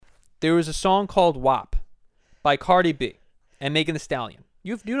there was a song called WAP by Cardi B and Megan Thee Stallion.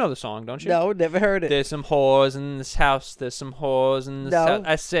 You know the song, don't you? No, never heard it. There's some whores in this house. There's some whores in this house.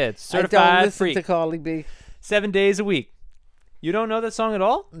 I said, I certified don't listen freak. to Cardi B. 7 days a week. You don't know that song at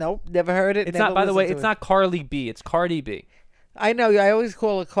all? Nope, never heard it. It's never not, by the way, listened to it's it. not Carly B. It's Cardi B. I know. I always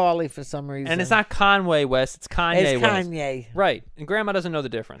call it Carly for some reason. And it's not Conway West. It's Kanye It's West. Kanye. Right. And Grandma doesn't know the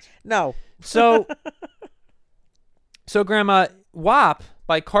difference. No. So, Grandma, WAP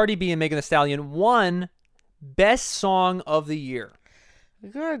by Cardi B and Megan Thee Stallion won Best Song of the Year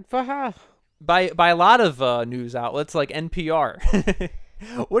Good for her. by a lot of news outlets like NPR.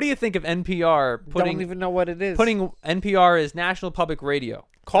 What do you think of NPR Don't even know what it is. putting NPR as National Public Radio,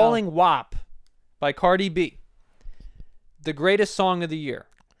 calling WAP by Cardi B the greatest song of the year?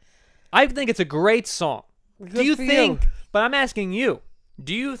 I think it's a great song. Good Do you for think? But I'm asking you.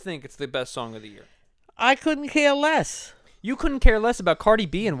 Do you think it's the best song of the year? I couldn't care less. You couldn't care less about Cardi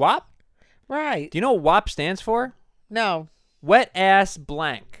B and WAP? Right. Do you know what WAP stands for? No. Wet ass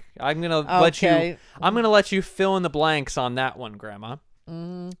blank. I'm gonna let you. Okay. I'm gonna let you fill in the blanks on that one, Grandma.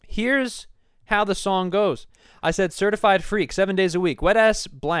 Here's how the song goes. I said certified freak, 7 days a week. Wet ass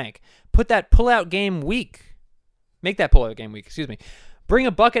blank. Put that pull out game week. Make that pull out game week. Excuse me. Bring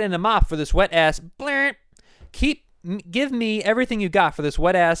a bucket and a mop for this wet ass blank. Give me everything you got for this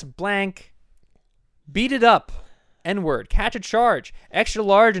wet ass blank. Beat it up. N-word. Catch a charge. Extra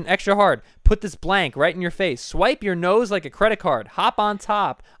large and extra hard. Put this blank right in your face. Swipe your nose like a credit card. Hop on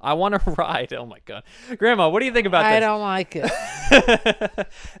top. I want to ride. Oh, my God. Grandma, what do you think about I this? don't like it.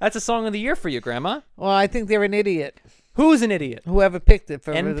 That's a song of the year for you, Grandma. Well, I think they're an idiot. Who's an idiot? Whoever picked it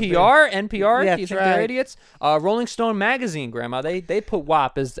for NPR? NPR? Yeah, Do you think that's they're right. idiots? Rolling Stone magazine, Grandma. They put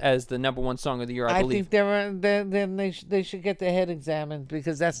WAP as the #1 song of the year, I I believe. think then they should get their head examined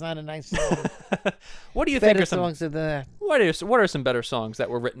because that's not a nice song. What do you think Better are some? songs than that. What are some better songs that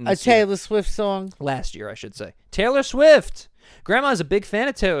were written A this year? Taylor Swift song? Last year, I should say. Taylor Swift. Grandma's a big fan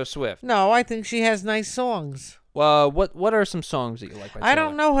of Taylor Swift. No, I think she has nice songs. What are some songs that you like by Taylor? I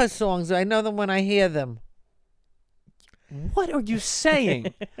don't know her songs. I know them when I hear them. What are you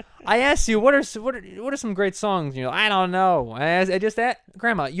saying? I asked you what are some great songs? You know, I don't know. I just asked,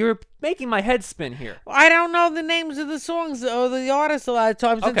 Grandma, you're making my head spin here. I don't know the names of the songs or the artists a lot of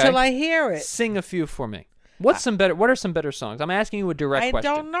times Okay. until I hear it. Sing a few for me. What are some better songs? I'm asking you a direct I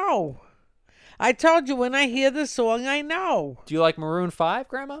question. don't know. I told you when I hear the song, I know. Do you like Maroon 5,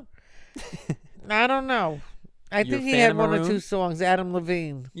 Grandma? I don't know. I You're think a he fan had of one or Maroon? two songs. Adam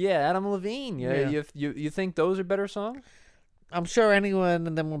Levine. Yeah, Adam Levine. Yeah. You think those are better songs? I'm sure any one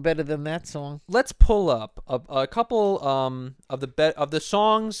of them were better than that song. Let's pull up a couple of the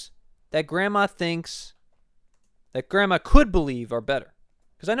songs that Grandma thinks that Grandma could believe are better.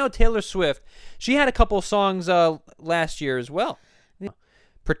 Because I know Taylor Swift, she had a couple of songs last year as well.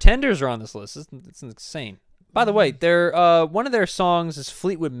 Pretenders are on this list. It's insane. By the way, one of their songs is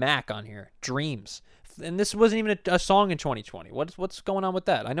Fleetwood Mac on here, Dreams. And this wasn't even a song in 2020. What's going on with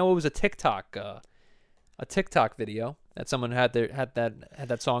that? I know it was a TikTok video that someone had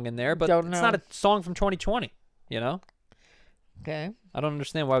that song in there, but Don't it's know. not a song from 2020. You know, Okay. I don't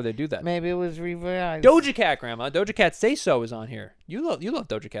understand why would they do that. Maybe it was revised. Doja Cat, Grandma. Doja Cat Say So is on here. You love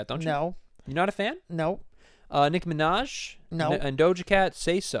Doja Cat, don't you? No. You're not a fan? No. Nicki Minaj. No. And Doja Cat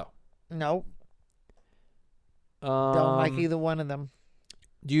Say So. No. Don't like either one of them.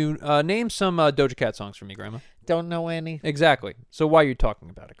 Do you name some Doja Cat songs for me, Grandma? Don't know any. Exactly. So why are you talking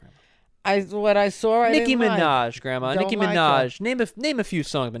about it, Grandma? What I saw, I Nicki didn't like. Minaj, Grandma. Don't Nicki like Minaj. Name a few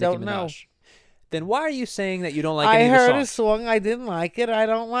songs by Nicki Don't know. Minaj. Then why are you saying that you don't like I any of the heard songs? a song. I didn't like it. I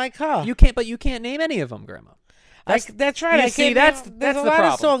don't like her. You can't name any of them, Grandma. That's right. You I see, can't that's name, that's there's a the lot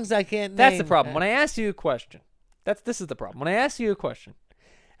problem. of songs I can't name. That's the problem. When I ask you a question, this is the problem. When I ask you a question,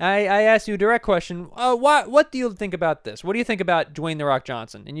 I ask you a direct question. What do you think about this? What do you think about Dwayne the Rock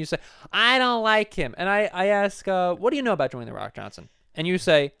Johnson? And you say, I don't like him. And I ask, what do you know about Dwayne the Rock Johnson? And you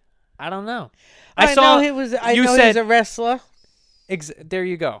say, I don't know. I know he was a wrestler. There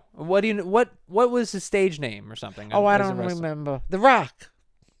you go. What was his stage name or something? Oh, I as a don't wrestler? remember. The Rock.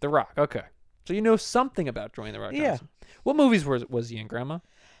 The Rock. Okay, so you know something about Dwayne the Rock Yeah. Johnson. What movies was he in, Grandma?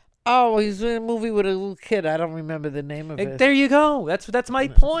 Oh, he's in a movie with a little kid. I don't remember the name of it. There you go. That's my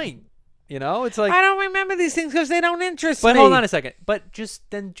point. You know, it's like. I don't remember these things because they don't interest But me. hold on a second. But just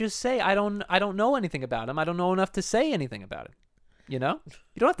say I don't know anything about him. I don't know enough to say anything about him. You know,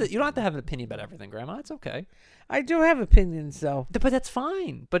 you don't have to have an opinion about everything, Grandma. It's okay. I do have opinions, though. But that's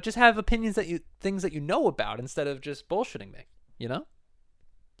fine. But just have opinions things that you know about instead of just bullshitting me. You know,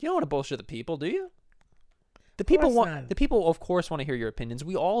 you don't want to bullshit the people, do you? The people, of course, want to hear your opinions.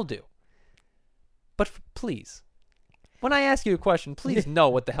 We all do. But please, When I ask you a question, please know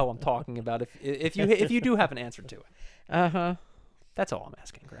what the hell I'm talking about. If you do have an answer to it, Uh-huh. that's all I'm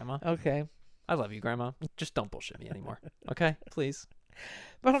asking, Grandma. Okay. I love you, Grandma. Just don't bullshit me anymore, okay? Please.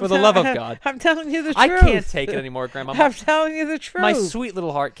 But For the love of God. I'm telling you the I truth. can't take it anymore, Grandma. I'm telling you the truth. My sweet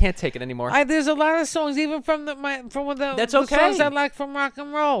little heart can't take it anymore. There's a lot of songs, even from the That's the songs okay. I like from rock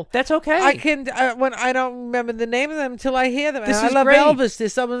and roll. That's okay. I can when I don't remember the name of them until I hear them. This And is I love great. Elvis.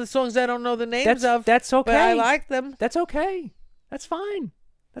 There's some of the songs I don't know the names of. That's okay. But I like them. That's okay. That's fine.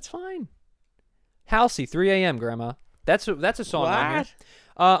 That's fine. Halsey, 3 a.m., Grandma. That's a song on here. What?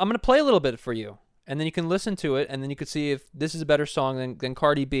 I'm going to play a little bit for you, and then you can listen to it, and then you can see if this is a better song than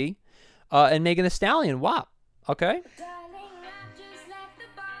Cardi B and Megan Thee Stallion, WAP. Okay?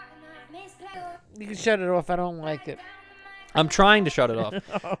 You can shut it off. I don't like it. I'm trying to shut it off.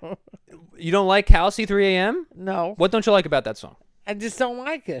 You don't like Halsey, 3 a.m.? No. What don't you like about that song? I just don't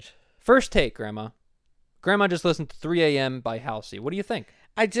like it. First take, Grandma. Grandma just listened to 3 a.m. by Halsey. What do you think?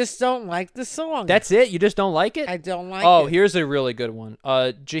 I just don't like the song. That's it? You just don't like it? I don't like Oh, it. here's a really good one.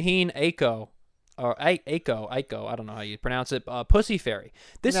 Jaheen Aiko, or Aiko, I don't know how you pronounce it. Pussy Fairy.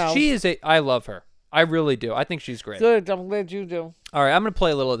 No. I love her. I really do. I think she's great. Good. I'm glad you do. All right, I'm gonna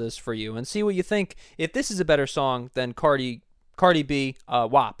play a little of this for you and see what you think. If this is a better song than Cardi B,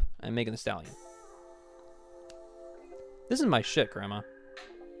 WAP, and Megan Thee Stallion. This is my shit, Grandma.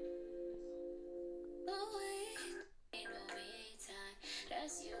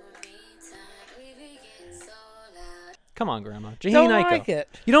 Come on, Grandma. Jaheen Don't Aiko. like it.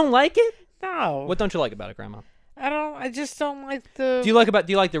 You don't like it? No. What don't you like about it, Grandma? I just don't like the. Do you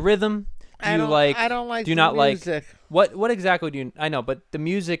like the rhythm? I don't like. Do you the not music. like what exactly do you? I know, but the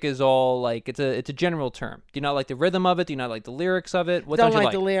music is all like it's a general term. Do you not like the rhythm of it? Do you not like the lyrics of it? What Don't don't you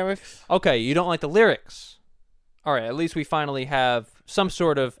like the lyrics. Okay, you don't like the lyrics. All right, at least we finally have some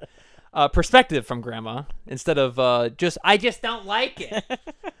sort of perspective from Grandma instead of I just don't like it.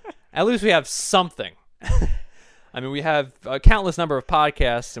 At least we have something. I mean, we have a countless number of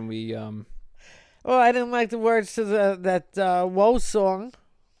podcasts, and we Well, I didn't like the words to that "Whoa" song.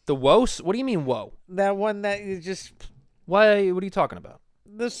 the woe. What do you mean, whoa? That one that you just Why? What are you talking about?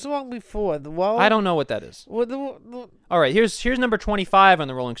 the song before the "Whoa." I don't know what that is. Well, All right, here's number 25 on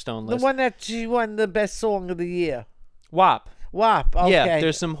the Rolling Stone the list. one that she won the best song of the year. WAP. WAP. Okay. Yeah,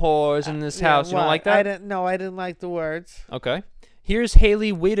 there's some whores in this house. You don't why? like that? I didn't like the words. Okay. Here's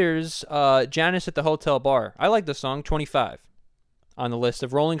Haley Wheater's Janice at the Hotel Bar. I like the song 25 on the list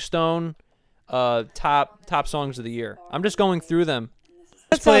of Rolling Stone top songs of the year. I'm just going through them.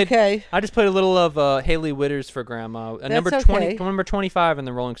 That's okay. I just played a little of Haley Wheater's for Grandma. Number That's 20, okay. number 25 in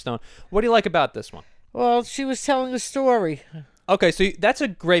the Rolling Stone. What do you like about this one? Well, she was telling a story. Okay, so that's a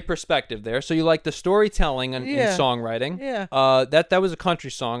great perspective there. So you like the storytelling and Yeah. songwriting. Yeah. That was a country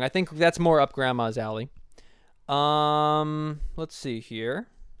song. I think that's more up Grandma's alley. Let's see here.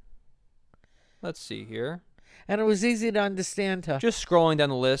 And it was easy to understand her. Just scrolling down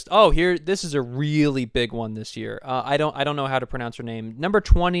the list. Oh, this is a really big one this year. I don't know how to pronounce her name. Number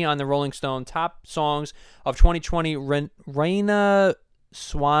 20 on the Rolling Stone top songs of 2020. Raina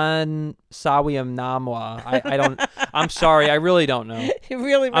Swan Sawiamnamwa. I don't. I'm sorry. I really don't know. You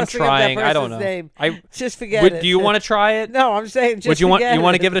really I'm must trying. That I don't know. Name. I Just forget it. do you want to try it? No, I'm saying just Would you want forget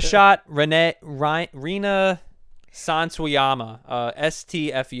to give it a shot? Rina Sansuyama,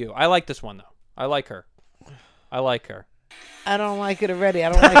 STFU. I like this one though. I like her. I don't like it already. I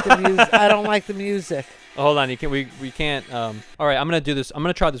don't like the music. I don't like the music. Oh, hold on, we can't. All right, I'm gonna do this. I'm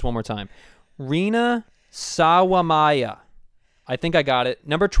gonna try this one more time. Rina Sawamaya. I think I got it.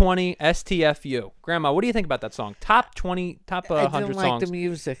 Number 20, STFU. Grandma, what do you think about that song? Top 100 I didn't like songs. the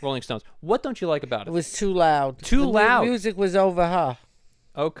music. Rolling Stones. What don't you like about It it? was too loud. Too loud. The music was over her.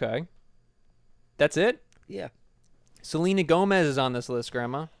 Okay, that's it. Yeah. Selena Gomez is on this list,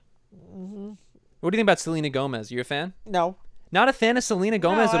 Grandma. Mm-hmm. What do you think about Selena Gomez? You a fan? No. Not a fan of Selena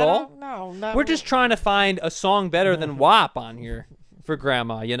Gomez No, at I all? don't- No, not We're just trying to find a song better than WAP on here for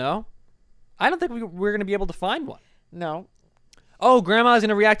Grandma, you know? I don't think we're going to be able to find one. No. Oh, Grandma's going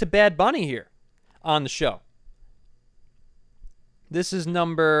to react to Bad Bunny here on the show. This is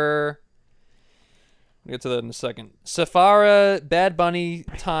number... We'll get to that in a second. Safara, Bad Bunny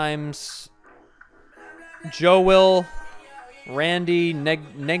times Joel, Randy,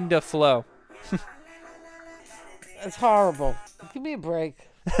 Negda Flow. It's horrible. Give me a break.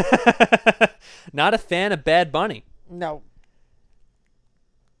 Not a fan of Bad Bunny. No.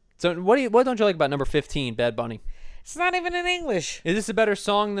 So what don't you like about number 15, Bad Bunny? It's not even in English. Is this a better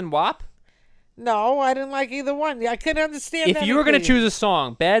song than WAP? No, I didn't like either one. I couldn't understand If you were going to anything. choose a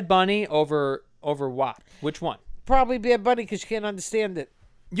song, Bad Bunny over WAP, which one? Probably Bad Bunny because you can't understand it.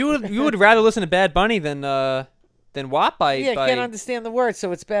 You would rather listen to Bad Bunny than than WAP by... I can't understand the words,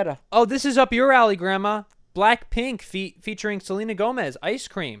 so it's better. Oh, this is up your alley, Grandma. Blackpink featuring Selena Gomez, Ice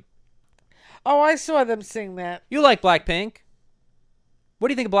Cream. Oh, I saw them sing that. You like Blackpink? What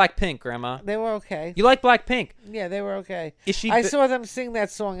do you think of Blackpink, Grandma? They were okay. You like Blackpink? Yeah, they were okay. Is she? I saw them sing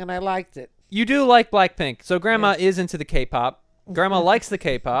that song, and I liked it. You do like Blackpink. So Grandma is into the K-pop. Grandma likes the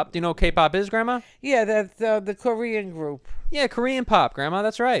K-pop. Do you know what K-pop is, Grandma? Yeah, that's the Korean group. Yeah, Korean pop, Grandma.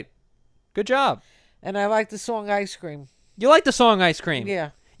 That's right. Good job. And I like the song Ice Cream. You like the song Ice Cream? Yeah.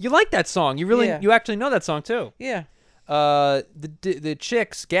 You like that song. You actually know that song, too. Yeah. The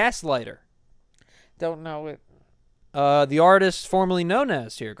Chicks, Gaslighter. Don't know it. The artist formerly known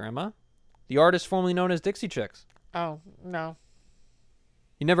as here, Grandma. The artist formerly known as Dixie Chicks. Oh, no.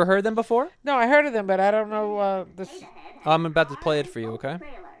 You never heard them before? No, I heard of them, but I don't know this. I'm about to play it for you, okay?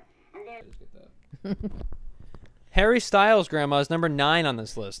 Harry Styles, Grandma, is number 9 on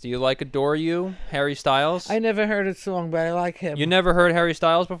this list. Do you like Adore You, Harry Styles? I never heard his song, but I like him. You never heard Harry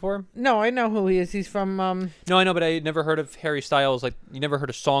Styles before? No, I know who he is. He's from... No, I know, but I never heard of Harry Styles. Like, you never heard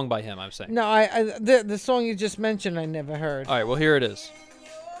a song by him, I'm saying. No, the song you just mentioned, I never heard. All right, well, here it is.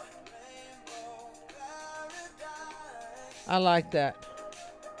 I like that.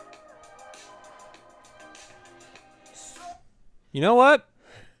 You know what?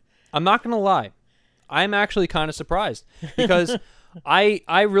 I'm not going to lie. I'm actually kind of surprised because I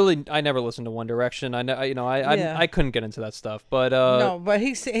never listened to One Direction. I couldn't get into that stuff. But no, but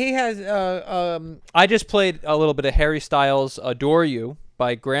he has I just played a little bit of Harry Styles' "Adore You"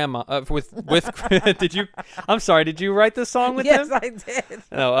 by Grandma with did you? I'm sorry. Did you write this song with him? Yes, I did.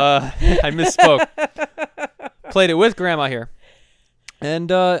 No, I misspoke. Played it with Grandma here, and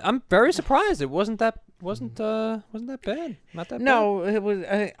I'm very surprised. It wasn't that bad. Not that bad. No, it was.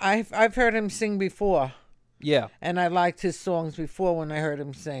 I've heard him sing before. Yeah. And I liked his songs before when I heard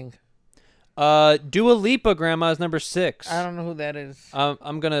him sing. Dua Lipa, Grandma, is number 6. I don't know who that is.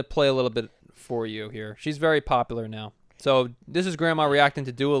 I'm gonna play a little bit for you here. She's very popular now. So this is Grandma reacting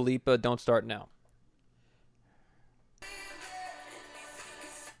to Dua Lipa. Don't Start Now.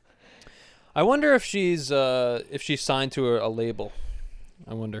 I wonder if she's signed to a label.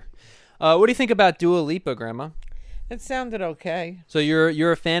 I wonder. What do you think about Dua Lipa, Grandma? It sounded okay. So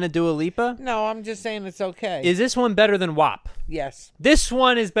you're a fan of Dua Lipa? No, I'm just saying it's okay. Is this one better than WAP? Yes. This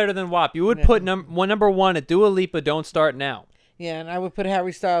one is better than WAP. You would put number 1 at Dua Lipa, Don't Start Now. Yeah, and I would put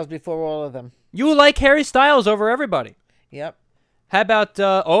Harry Styles before all of them. You like Harry Styles over everybody. Yep. How about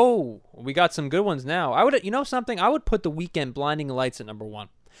we got some good ones now. I would, you know something? I would put The Weeknd, Blinding Lights at number 1.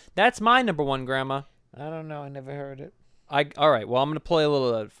 That's my number 1, Grandma. I don't know. I never heard it. All right. Well, I'm gonna play a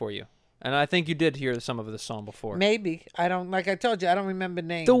little of it for you. And I think you did hear some of this song before. Maybe. I don't, like I told you, I don't remember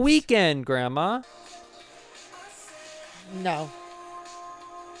names. The Weeknd, Grandma. No.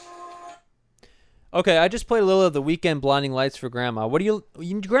 Okay, I just played a little of The Weeknd, Blinding Lights for Grandma. What do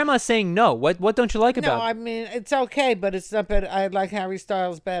Grandma's saying no. What don't you like about it? No, I mean, it's okay, but it's not better. I like Harry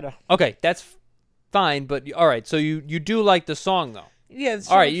Styles better. Okay, that's fine, but all right, so you do like the song, though. Yeah, the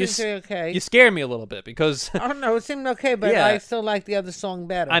all right, okay. You scared me a little bit because... I don't know, it seemed okay, but yeah. I still like the other song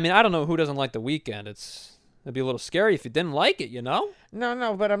better. I mean, I don't know who doesn't like The Weeknd. It'd be a little scary if you didn't like it, you know?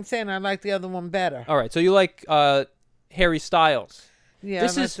 No, but I'm saying I like the other one better. All right, so you like Harry Styles. Yeah,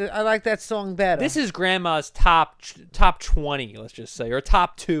 I like that song better. This is Grandma's top 20, let's just say, or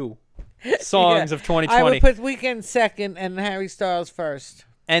top 2 songs of 2020. I would put Weeknd second and Harry Styles first.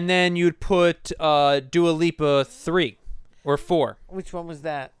 And then you'd put Dua Lipa 3 or 4. Which one was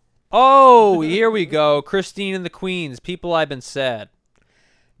that? Oh, here we go. Christine and the Queens, People I've Been Sad.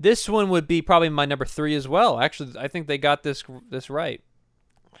 This one would be probably my number 3 as well. Actually, I think they got this right.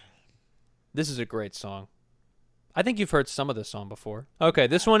 This is a great song. I think you've heard some of this song before. Okay,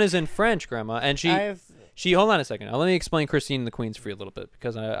 this one is in French, Grandma, and she hold on a second. Now, let me explain Christine and the Queens for you a little bit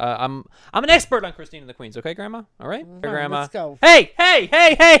because I'm an expert on Christine and the Queens. Okay, Grandma? All right, Grandma. Let's go. Hey!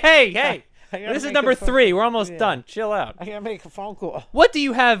 This is number 3. We're almost done. Chill out. I gotta make a phone call. What do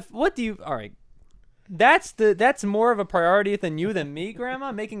you have? All right. That's more of a priority than me,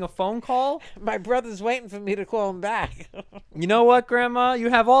 Grandma, making a phone call. My brother's waiting for me to call him back. You know what, Grandma?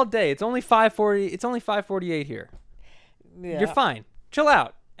 You have all day. It's only 5:40. It's only 5:48 here. Yeah. You're fine. Chill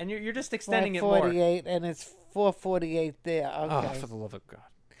out. And you're just extending it more. 5:48 and it's 4:48 there. Okay. Oh, for the love of God.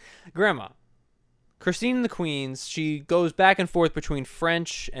 Grandma, Christine and the Queens, she goes back and forth between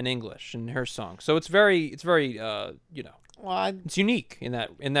French and English in her song. So it's very Well, it's unique in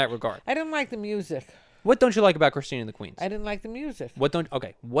that regard. I didn't like the music. What don't you like about Christine and the Queens? I didn't like the music.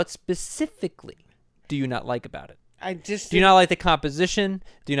 What specifically do you not like about it? I just Do you not like the composition?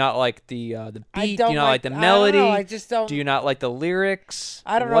 Do you not like the beat? Do don't you not like the I don't melody? know, I just don't. Do you not like the lyrics?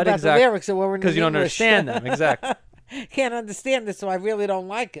 I don't know about the lyrics. So we're in Because you don't English. understand them. Exactly. Can't understand it, so I really don't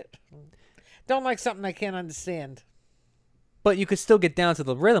like it. Don't like something I can't understand. But you could still get down to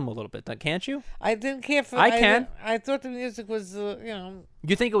the rhythm a little bit, can't you? I didn't care for. I can. I thought the music was,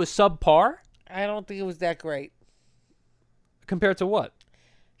 You think it was subpar I don't think it was that great compared to what?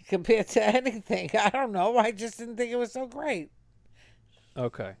 compared to anything. I don't know. I just didn't think it was so great.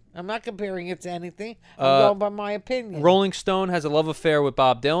 Okay. I'm not comparing it to anything. I'm going by my opinion. Rolling Stone has a love affair with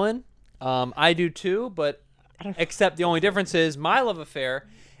Bob Dylan. I do too, but except the only difference is my love affair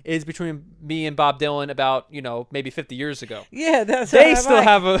is between me and Bob Dylan about, maybe 50 years ago. Yeah, that's They what I still like.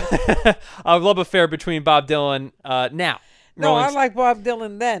 have a love affair between Bob Dylan now. No, Rolling I like Bob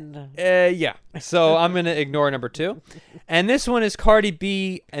Dylan then. Yeah. So I'm going to ignore number 2. And this one is Cardi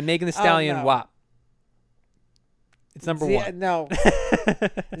B and Megan Thee Stallion no. WAP. It's number 1. No.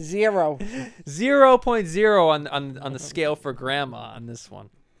 0. 0.0 on the scale for grandma on this one.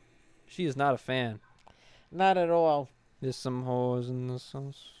 She is not a fan. Not at all. There's some hoes in this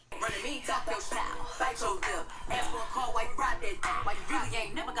house.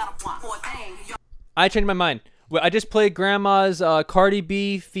 I changed my mind. Well, I just played Grandma's Cardi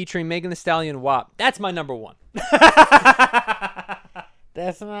B featuring Megan Thee Stallion WAP. That's my number 1.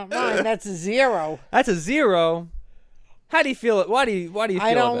 That's not mine. That's a 0. That's a 0. How do you feel it? Why do you feel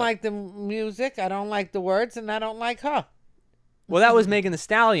I don't about like the music. I don't like the words, and I don't like her. Well, that was Megan Thee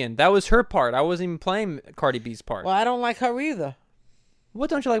Stallion. That was her part. I wasn't even playing Cardi B's part. Well, I don't like her either. What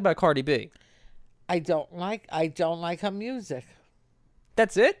don't you like about Cardi B? I don't like her music.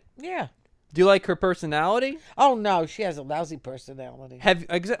 That's it? Yeah. Do you like her personality? Oh no, she has a lousy personality.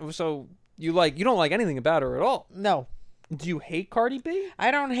 So you don't like anything about her at all? No. Do you hate Cardi B?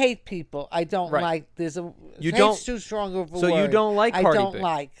 I don't hate people. I don't Right. like. There's a. You hate's don't- too strong of a so word. you don't like Cardi I don't B?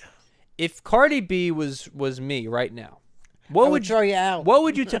 like. If Cardi B was me right now, I what would throw you out. What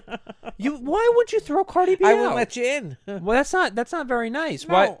would you why would you throw Cardi B I out? wouldn't let you in. Well, that's not very nice.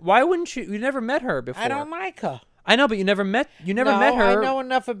 No. Why wouldn't you? You never met her before. I don't like her. I know, but you never met No, her. I know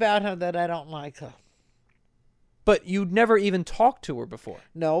enough about her that I don't like her. But you never even talked to her before.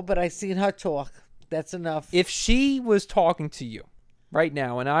 No, but I seen her talk. That's enough. If she was talking to you right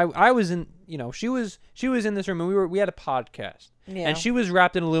now, and I was in, she was in this room, and we had a podcast, Yeah. and she was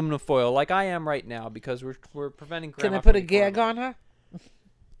wrapped in aluminum foil like I am right now because we're preventing Can grandma. I put a from gag corona. on her?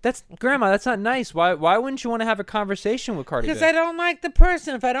 That's grandma. That's not nice. Why wouldn't you want to have a conversation with Cardi B? Because I don't like the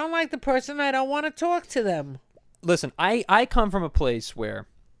person. If I don't like the person, I don't want to talk to them. Listen, I come from a place where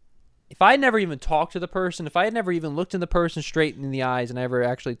if I never even talked to the person, if I had never even looked in the person straight in the eyes and I ever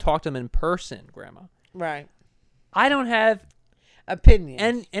actually talked to them in person, grandma, Right. I don't have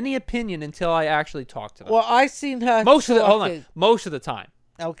Opinion. any opinion until I actually talk to them. Well, I seen her most of talking. the time.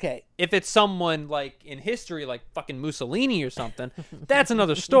 Okay. If it's someone like in history, like fucking Mussolini or something, that's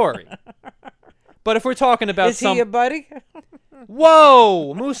another story. But if we're talking about Is he your buddy?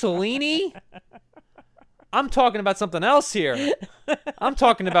 Whoa, Mussolini? I'm talking about something else here. I'm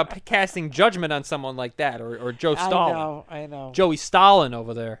talking about casting judgment on someone like that, or Joe Stalin. I know. Joey Stalin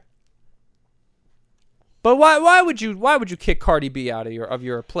over there. But why would you kick Cardi B out of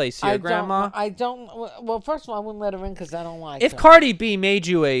your place here, Grandma? I don't. Well, first of all, I wouldn't let her in because I don't like If her. Cardi B made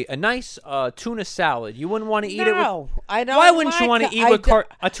you a nice tuna salad, you wouldn't want to eat it with. No, I don't. Why wouldn't you like want to her. eat I with don't-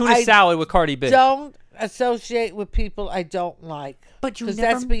 a tuna I salad with Cardi B? Don't associate with people I don't like. But you because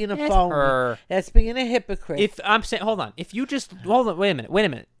never that's being a met phony. her. That's being a hypocrite. If I'm saying, hold on. If you just wait a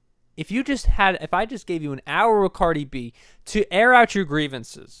minute. If I just gave you an hour with Cardi B to air out your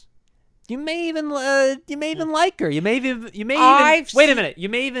grievances, you may even like her. You may even wait a minute. You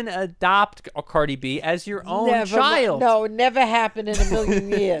may even adopt a Cardi B as your own child. No, it never happened in a million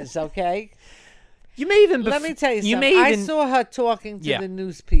years. Okay. You may even. Let me tell you something. may I even, saw her talking to Yeah. the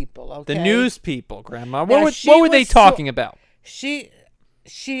news people. Okay. the news people, Grandma. Now, What she were they was talking about? She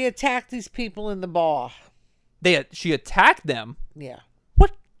attacked these people in the bar. She attacked them. Yeah.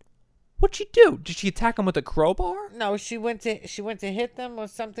 What'd she do? Did she attack them with a crowbar? No, she went to hit them or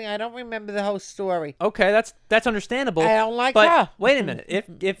something. I don't remember the whole story. Okay, that's understandable. I don't like but her. Wait a minute.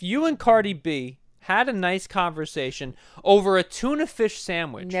 If you and Cardi B had a nice conversation over a tuna fish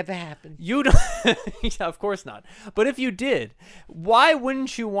sandwich, Never happened. you don't. Yeah, of course not. But if you did, why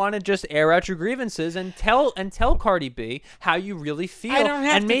wouldn't you want to just air out your grievances and tell Cardi B how you really feel? I don't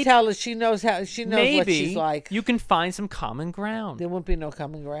have and to tell her. She knows what maybe she's like. you can find some common ground. There won't be no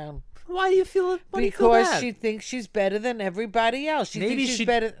common ground. Why do you feel? Why do you feel Because bad? she thinks she's better than everybody else. She Maybe thinks she's she-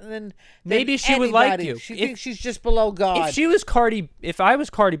 better than maybe she would anybody. like you. She If- thinks she's just below God. If I was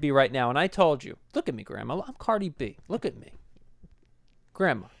Cardi B right now, and I told you, look at me, Grandma. I'm Cardi B. Look at me,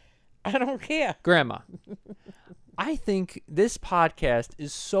 Grandma. I don't care. Grandma. I think this podcast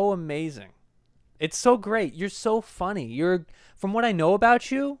is so amazing. It's so great. You're so funny. From what I know about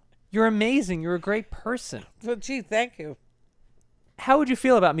you, you're amazing. You're a great person. Well, gee, thank you. How would you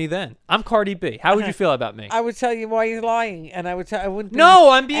feel about me then? I'm Cardi B. How would you feel about me? I would tell you why you're lying, and I would tell. I wouldn't. Be, No,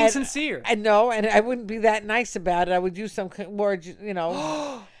 I'm being and- sincere. I know, and I wouldn't be that nice about it. I would use some words, you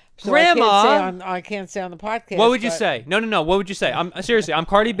know. So Grandma! I can't say on the podcast. What would you but say? No. What would you say? I'm seriously. I'm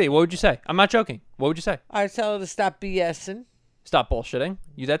Cardi B. What would you say? I'm not joking. What would you say? I'd tell her to stop BSing Stop bullshitting.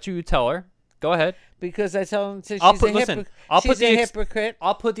 That's what you tell her. Go ahead. because I tell her she's I'll a put- hypocrite. listen, I'll put She's a the ex- hypocrite.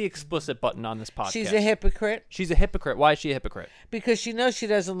 I'll put the explicit button on this podcast. She's a hypocrite She's a hypocrite. Why is she a hypocrite? because she knows she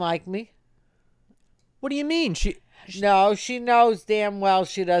doesn't like me. What do you mean? No, she knows damn well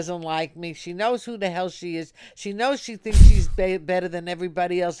she doesn't like me. She knows who the hell she is. She knows she thinks she's better than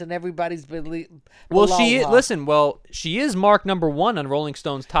everybody else, and everybody's Well, below she her. listen. Well, she is marked #1 on Rolling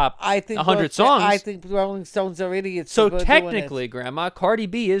Stone's top I think 100 songs. I think Rolling Stones are idiots. So for doing it. technically, Grandma, Cardi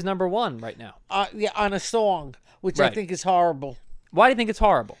B is #1 right now. Yeah, on a song, which I Right. think is horrible. Why do you think it's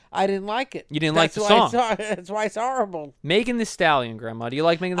horrible? I didn't like it. You didn't like the why song. That's why it's horrible. Megan Thee Stallion, Grandma. Do you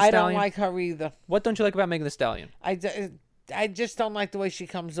like Megan Thee I Stallion? don't like her either. What don't you like about Megan Thee Stallion? I just don't like the way she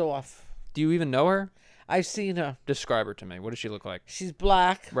comes off. Do you even know her? I've seen her. Describe her to me. What does she look like? She's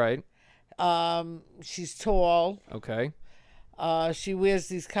black. Right. She's tall. Okay. She wears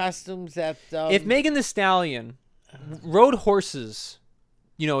these costumes that. If Megan Thee Stallion rode horses,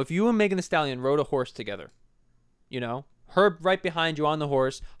 if you and Megan Thee Stallion rode a horse together, her right behind you on the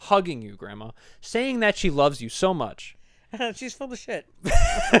horse, hugging you, Grandma, saying that she loves you so much. she's full of shit.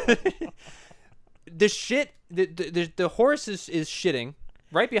 The horse is shitting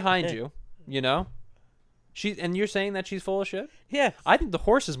right behind you, and you're saying that she's full of shit? Yeah. I think the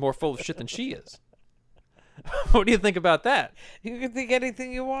horse is more full of shit than she is. What do you think about that? You can think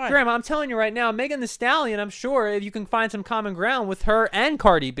anything you want. Grandma, I'm telling you right now, Megan Thee Stallion, I'm sure if you can find some common ground with her and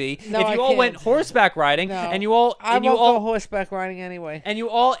Cardi B, No, if I you all went can't. horseback riding No. and you all I and you won't all go horseback riding anyway. and you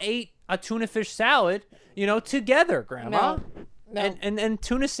all ate a tuna fish salad, together, Grandma. No. And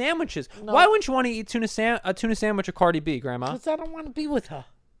tuna sandwiches. No. Why wouldn't you want to eat a tuna sandwich with Cardi B, Grandma? Because I don't want to be with her.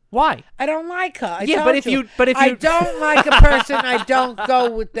 Why? I don't like her. I Yeah, told but if I you- don't like a person, I don't go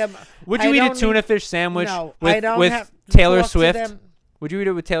with them. Would you I eat a don't tuna need- fish sandwich No, with, I don't with have to Taylor talk to Swift? them. Would you eat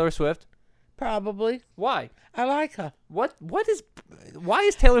it with Taylor Swift? Probably. Why? I like her. Why is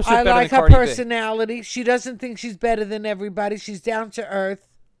Taylor Swift I better like than her Cardi B? personality. She doesn't think she's better than everybody. She's down to earth.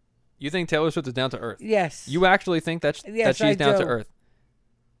 You think Taylor Swift is down to earth? Yes. You actually think that Yes, she's I down to do. earth?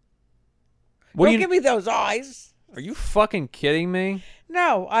 Don't give me those eyes. Are you fucking kidding me?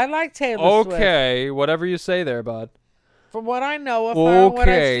 No, I like Taylor Swift. Okay, whatever you say there, bud. From what I know of her and what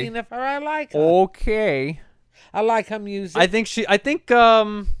I've Okay. seen of her, I like her. Okay. I like her music.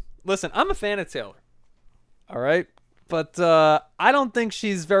 Listen, I'm a fan of Taylor. All right? But I don't think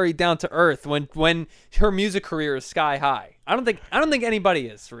she's very down to earth when her music career is sky high. I don't think anybody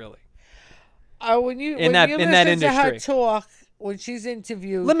is really. When you in that listen to her industry. talk, when she's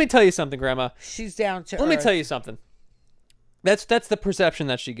interviewed, Let me tell you something, Grandma. she's down to Let earth. me tell you something. That's the perception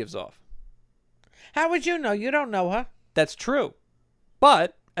that she gives off. How would you know? You don't know her. That's true.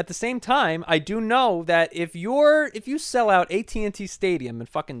 But at the same time, I do know that if you sell out AT&T Stadium in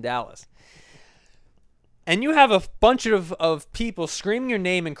fucking Dallas and you have a bunch of people screaming your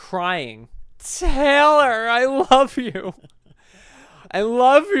name and crying, Taylor, I love you. I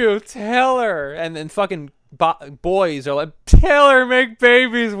love you, Taylor. And then fucking boys are like, Taylor, make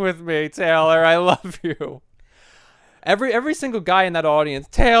babies with me, Taylor, I love you. Every single guy in that audience,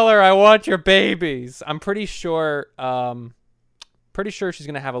 Taylor, I want your babies. I'm pretty sure she's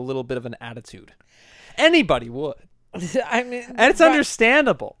gonna have a little bit of an attitude. Anybody would, I mean, and it's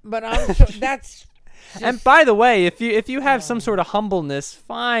understandable. But I'm sure that's. And by the way, if you have some sort of humbleness,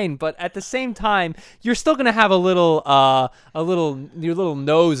 fine. But at the same time, you're still gonna have your little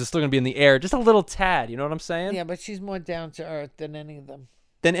nose is still gonna be in the air, just a little tad. You know what I'm saying? Yeah, but she's more down to earth than any of them.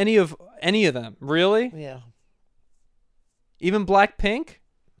 Than any of them, really? Yeah. Even Blackpink,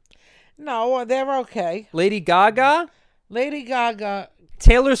 No, they're okay. Lady Gaga. Lady Gaga.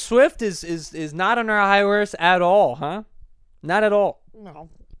 Taylor Swift is not on her high horse at all, huh? Not at all. No.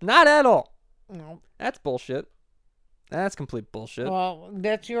 Not at all. No. That's bullshit. That's complete bullshit. Well,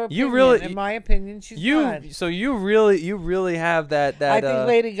 that's your opinion. You really- in my opinion, she's not. So you really have that. I think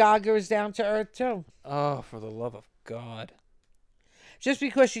Lady Gaga is down to earth too. Oh, for the love of God! just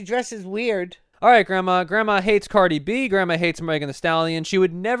because she dresses weird. All right, Grandma. Grandma hates Cardi B. Grandma hates Megan Thee Stallion. She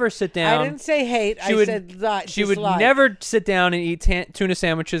would never sit down. I didn't say hate. I said like. She would never sit down and eat tuna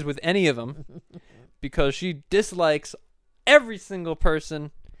sandwiches with any of them because she dislikes every single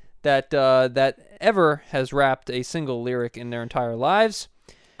person that ever has rapped a single lyric in their entire lives.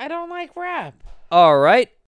 I don't like rap. All right.